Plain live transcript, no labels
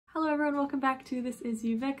everyone, welcome back to This Is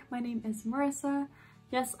UVic. My name is Marissa.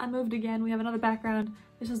 Yes, I moved again. We have another background.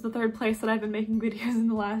 This is the third place that I've been making videos in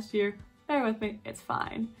the last year. Bear with me, it's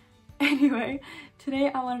fine. Anyway,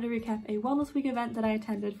 today I wanted to recap a Wellness Week event that I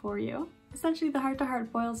attended for you. Essentially, the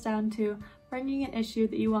heart-to-heart boils down to bringing an issue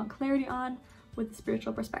that you want clarity on with a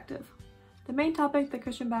spiritual perspective. The main topic that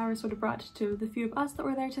Christian Bauer sort of brought to the few of us that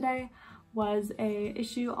were there today was an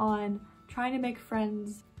issue on trying to make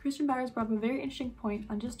friends. Christian Bauer brought up a very interesting point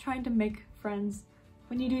on just trying to make friends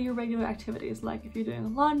when you do your regular activities, like if you're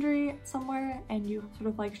doing laundry somewhere and you sort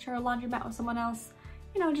of like share a laundromat with someone else,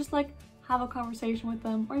 you know, just like have a conversation with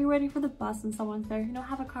them, or you're waiting for the bus and someone's there, you know,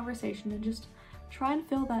 have a conversation and just try and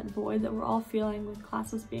fill that void that we're all feeling with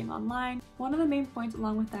classes being online. One of the main points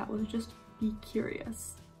along with that was just be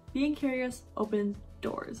curious. Being curious opens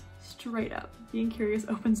doors. Straight up, being curious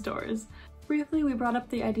opens doors. Briefly, we brought up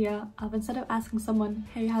the idea of instead of asking someone,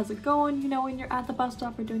 hey, how's it going? You know, when you're at the bus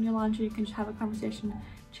stop or doing your laundry, you can just have a conversation.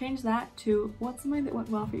 Change that to what's something that went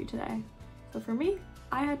well for you today? So for me,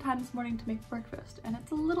 I had time this morning to make breakfast, and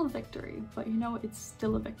it's a little victory, but you know, it's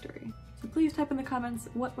still a victory. So please type in the comments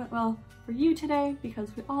what went well for you today, because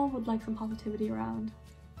we all would like some positivity around.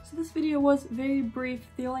 So this video was very brief.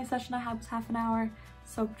 The only session I had was half an hour,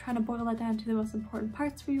 so trying to boil that down to the most important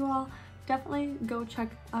parts for you all. Definitely go check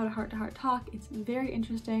out a heart-to-heart talk. It's very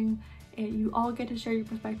interesting. You all get to share your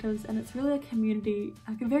perspectives, and it's really a community,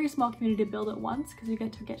 like a very small community to build at once, because you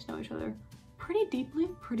get to know each other pretty deeply,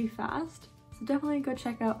 pretty fast. So definitely go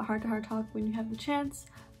check out a heart-to-heart talk when you have the chance,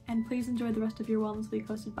 and please enjoy the rest of your Wellness Week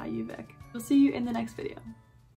hosted by UVic. We'll see you in the next video.